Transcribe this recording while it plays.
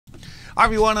Hi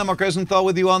everyone, I'm Mark Rosenthal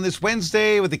with you on this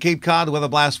Wednesday with the Cape Cod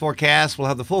Weatherblast forecast. We'll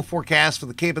have the full forecast for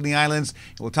the Cape and the Islands,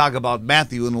 and we'll talk about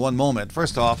Matthew in one moment.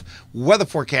 First off, weather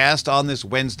forecast on this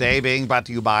Wednesday being brought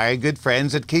to you by good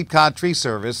friends at Cape Cod Tree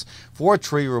Service for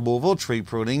tree removal, tree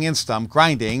pruning, and stump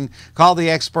grinding. Call the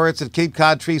experts at Cape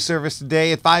Cod Tree Service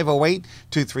today at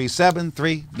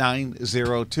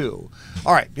 508-237-3902.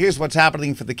 All right, here's what's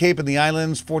happening for the Cape and the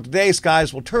Islands. For today,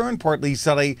 skies will turn partly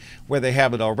sunny where they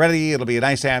have it already. It'll be a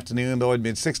nice afternoon, low and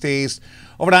mid-60s.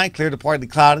 Overnight, clear to partly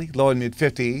cloudy, low and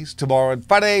mid-50s. Tomorrow and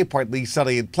Friday, partly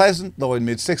sunny and pleasant, low and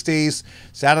mid-60s.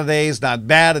 Saturday's not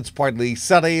bad. It's partly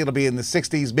sunny. It'll be in the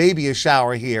 60s, maybe a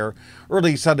shower here.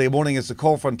 Early Sunday morning as the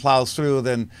cold front plows through,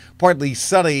 then partly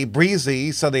sunny,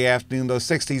 breezy Sunday afternoon, those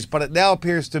 60s. But it now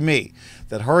appears to me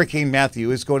that Hurricane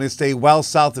Matthew is going to stay well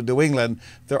south of New England.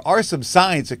 There are some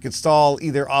signs it could stall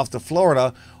either off the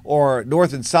Florida or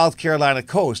North and South Carolina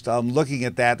coast. I'm looking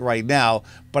at that right now,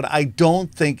 but I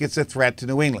don't think it's a threat to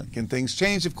New England. Can things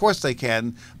change? Of course they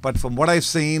can, but from what I've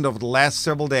seen over the last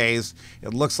several days,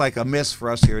 it looks like a miss for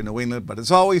us here in New England. But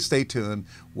as always, stay tuned.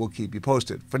 We'll keep you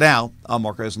posted. For now, I'm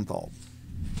Mark Rosenthal.